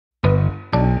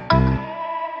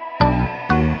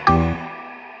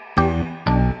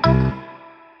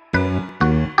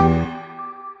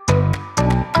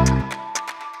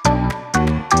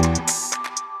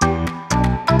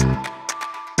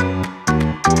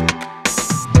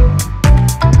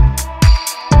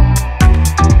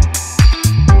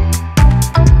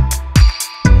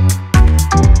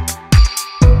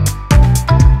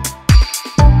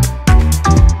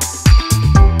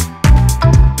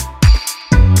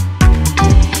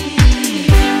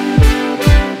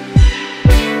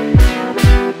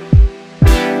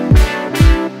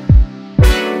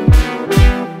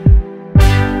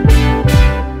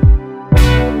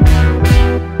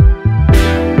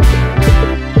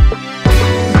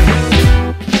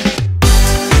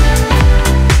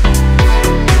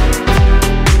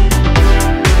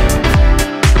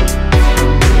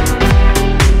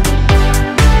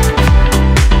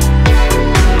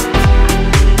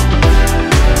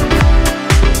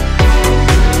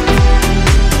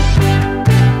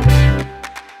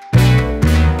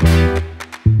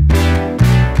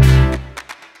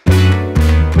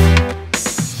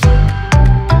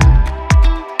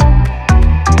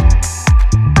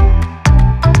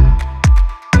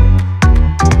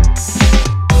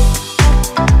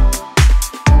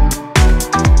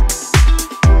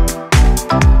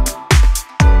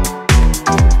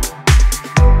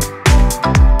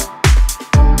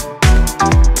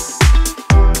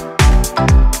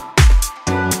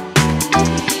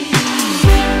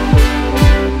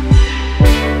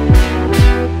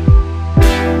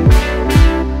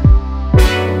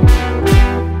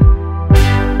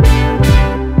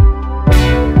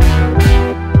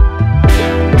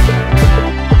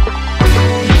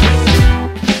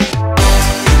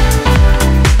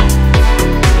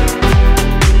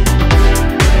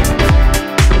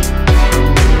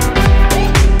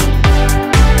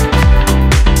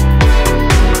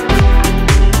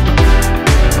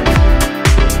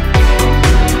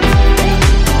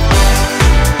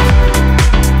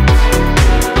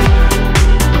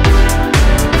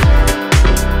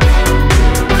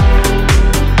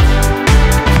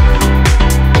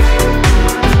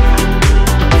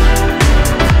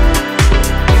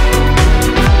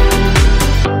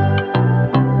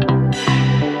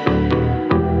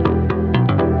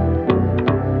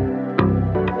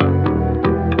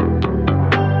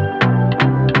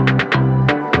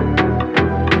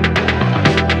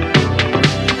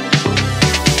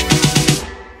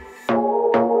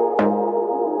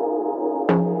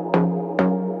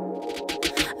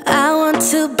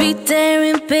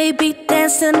baby,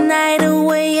 dance the night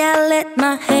away. I let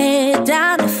my head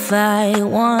down if I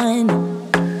won.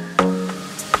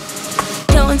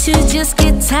 Don't you just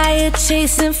get tired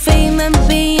chasing fame and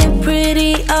being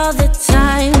pretty all the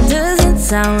time? Doesn't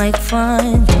sound like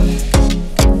fun.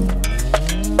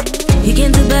 You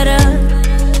can do better.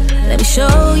 Let me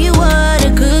show you what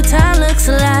a good time looks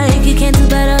like. You can do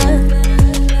better,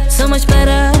 so much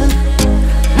better.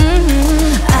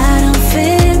 I don't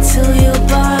fit into your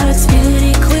box.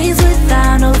 Beauty queens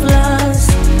without no flaws.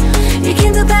 You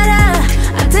can do better.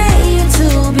 I dare you to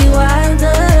be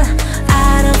wilder.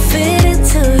 I don't fit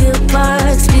into your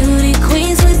box. Beauty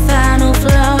queens without no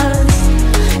flaws.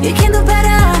 You can do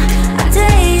better. I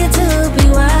dare you to be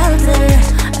wilder.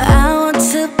 I want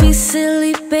to be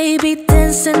silly, baby,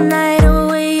 dance the night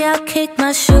away. I'll kick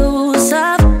my shoes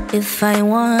off if I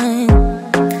want.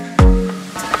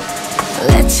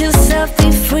 Let yourself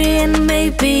be free and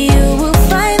maybe you will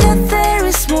find that there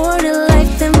is more to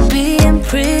life than being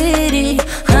pretty.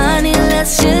 Honey,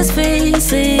 let's just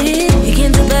face it. You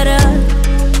can do better.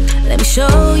 Let me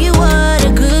show you what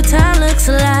a good time looks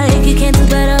like. You can do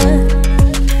better,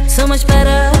 so much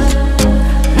better.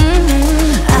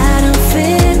 I don't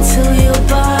fit into your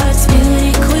box.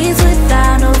 Beauty queens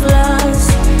without no flaws.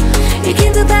 You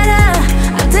can do better.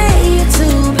 I dare you to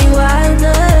be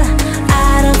wilder.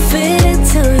 I don't fit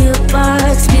into your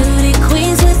box. Beauty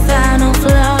queens without no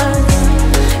flaws.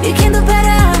 You can do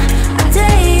better. I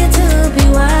dare you to be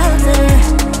wilder.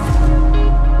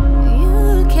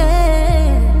 You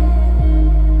can.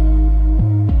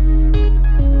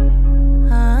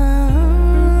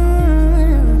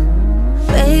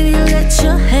 Baby, let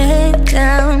your head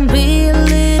down. Be a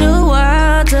little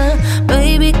wilder.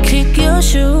 Baby, kick your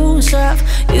shoes off.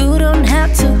 You don't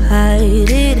have to hide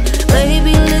it.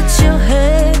 Baby, let your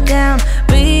head down.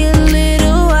 Be a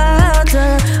little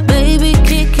wilder. Baby,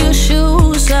 kick your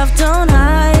shoes off. Don't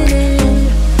hide it.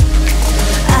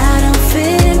 I don't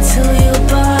fit into your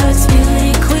box.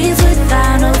 Beauty queens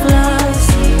without no flaws.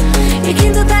 You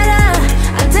can do better.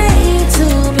 I dare you to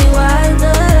be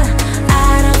wilder.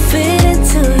 I don't fit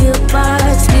into your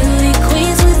box. Beauty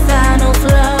queens without no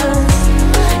flaws.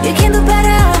 You can do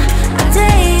better. I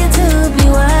dare you to be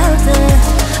wilder.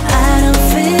 I don't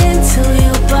fit into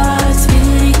your box.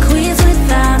 Beauty queens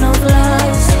without no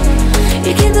flaws.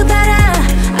 You can do better.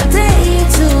 I dare you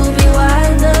to be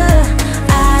wilder.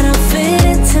 I don't fit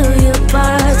into your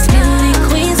box. Beauty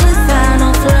queens without no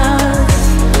flaws.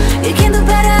 You can do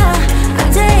better. I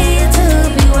dare you to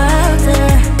be wilder.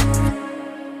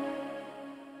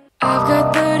 I've got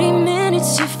 30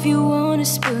 minutes if you wanna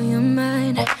spill your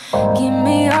mind. Give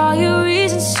me all your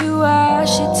reasons to why I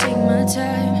should take my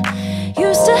time.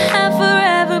 Used to have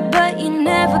forever, but you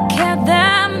never cared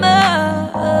that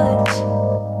much.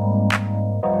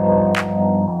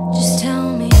 Just tell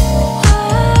me why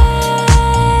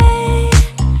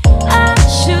I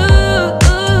should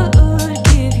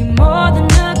give you more than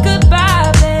a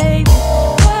goodbye, baby.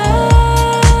 Why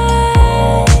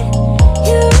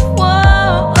you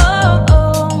won't.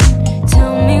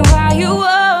 Tell me why you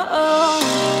won't.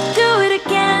 Do it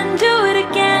again, do it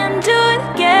again, do it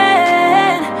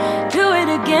again. Do it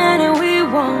again and we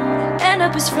won't end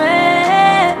up as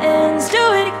friends. Do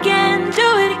it again, do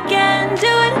it again,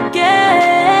 do it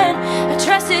again. I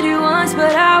trusted you once,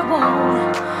 but I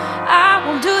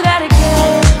won't do that again.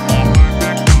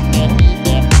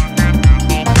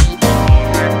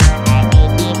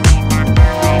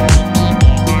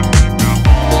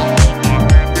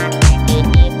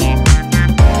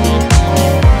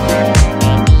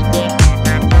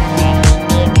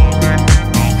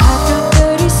 I've got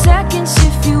 30 seconds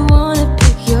if you wanna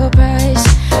pick your price.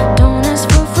 Don't ask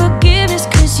for forgiveness,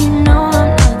 cause you know I'm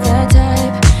not that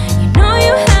type. You know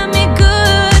you had me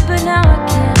good, but now I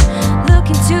can't look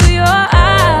into your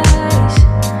eyes.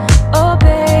 Oh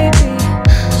baby,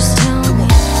 just tell me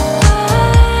why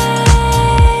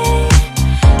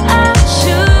I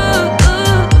should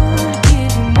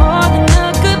give you more than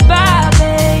a goodbye,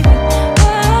 baby.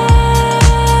 Why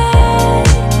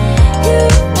you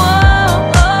won't.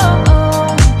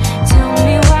 Tell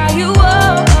me why you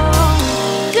won't.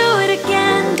 Do it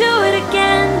again, do it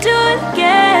again, do it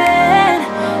again.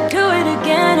 Do it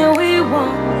again and we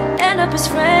won't end up as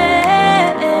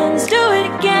friends. Do it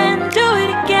again, do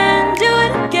it again, do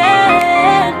it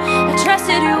again. I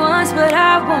trusted you once, but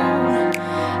I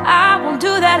won't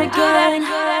do that again.